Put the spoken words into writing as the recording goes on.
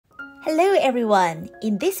Hello everyone!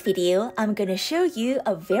 In this video, I'm going to show you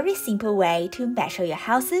a very simple way to measure your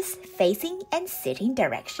house's facing and sitting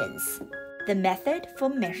directions. The method for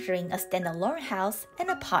measuring a standalone house and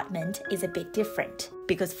apartment is a bit different,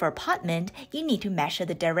 because for apartment, you need to measure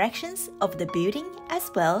the directions of the building as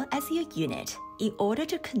well as your unit in order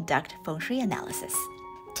to conduct Feng Shui analysis.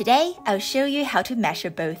 Today, I'll show you how to measure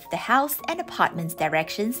both the house and apartment's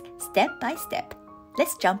directions step by step.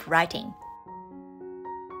 Let's jump right in.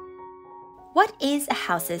 What is a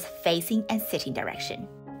house's facing and sitting direction?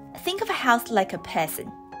 Think of a house like a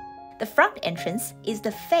person. The front entrance is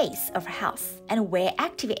the face of a house and where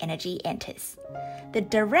active energy enters. The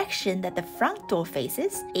direction that the front door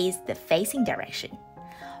faces is the facing direction,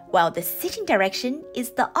 while the sitting direction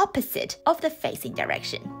is the opposite of the facing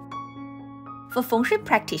direction. For Feng Shui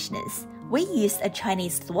practitioners, we use a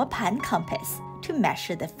Chinese luopan compass to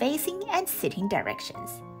measure the facing and sitting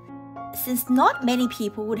directions. Since not many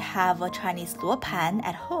people would have a Chinese luopan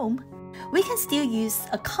at home, we can still use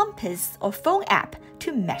a compass or phone app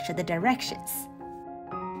to measure the directions.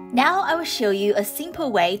 Now I will show you a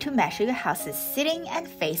simple way to measure your house's sitting and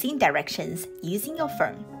facing directions using your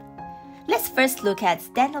phone. Let's first look at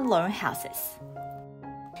standalone houses.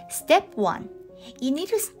 Step 1. You need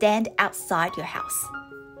to stand outside your house.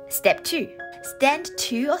 Step 2. Stand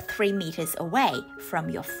 2 or 3 meters away from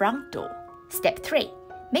your front door. Step 3.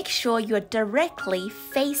 Make sure you are directly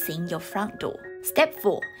facing your front door. Step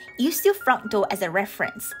 4. Use your front door as a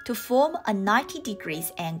reference to form a 90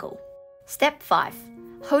 degrees angle. Step 5.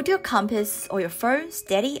 Hold your compass or your phone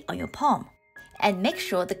steady on your palm, and make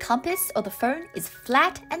sure the compass or the phone is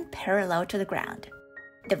flat and parallel to the ground.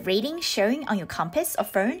 The reading showing on your compass or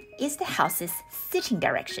phone is the house's sitting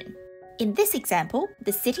direction. In this example,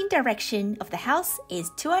 the sitting direction of the house is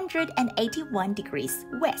 281 degrees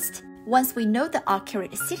west. Once we know the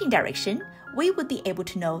accurate sitting direction, we would be able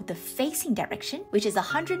to know the facing direction, which is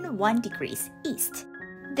 101 degrees east.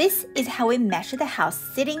 This is how we measure the house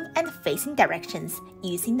sitting and facing directions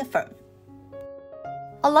using the phone.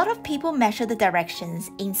 A lot of people measure the directions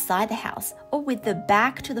inside the house or with the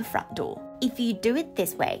back to the front door. If you do it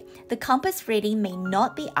this way, the compass reading may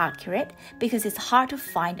not be accurate because it's hard to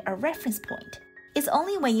find a reference point. It's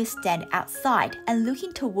only when you stand outside and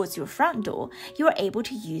looking towards your front door, you are able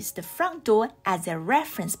to use the front door as a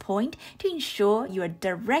reference point to ensure you are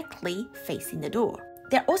directly facing the door.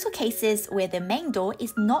 There are also cases where the main door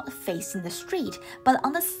is not facing the street, but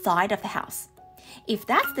on the side of the house. If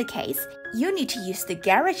that's the case, you need to use the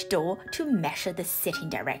garage door to measure the sitting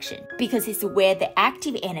direction, because it's where the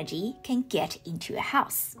active energy can get into a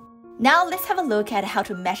house. Now let's have a look at how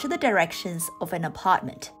to measure the directions of an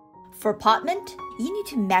apartment. For apartment, you need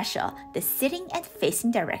to measure the sitting and facing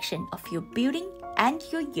direction of your building and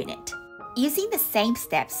your unit. Using the same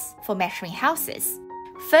steps for measuring houses,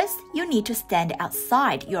 first you need to stand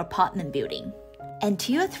outside your apartment building and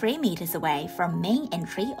 2 or 3 meters away from main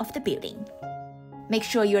entry of the building. Make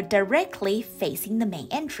sure you're directly facing the main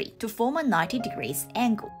entry to form a 90 degrees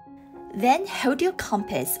angle. Then hold your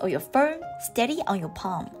compass or your phone steady on your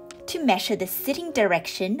palm to measure the sitting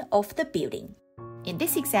direction of the building. In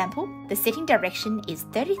this example, the sitting direction is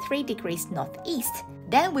 33 degrees northeast.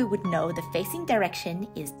 Then we would know the facing direction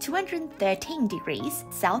is 213 degrees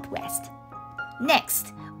southwest.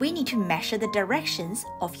 Next, we need to measure the directions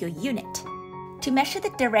of your unit. To measure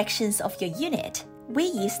the directions of your unit, we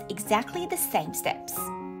used exactly the same steps.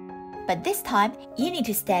 But this time, you need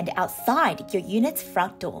to stand outside your unit's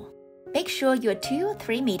front door. Make sure you're 2 or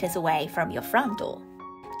 3 meters away from your front door,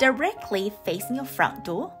 directly facing your front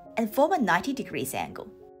door, and form a 90 degrees angle.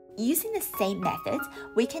 Using the same methods,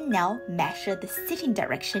 we can now measure the sitting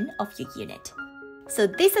direction of your unit. So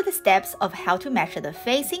these are the steps of how to measure the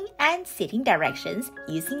facing and sitting directions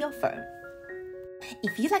using your phone.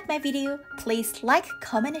 If you like my video, please like,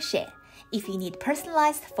 comment, and share. If you need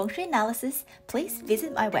personalized Feng Shui analysis, please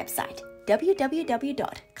visit my website,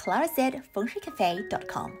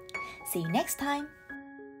 www.clarazfengshuicafe.com. See you next time!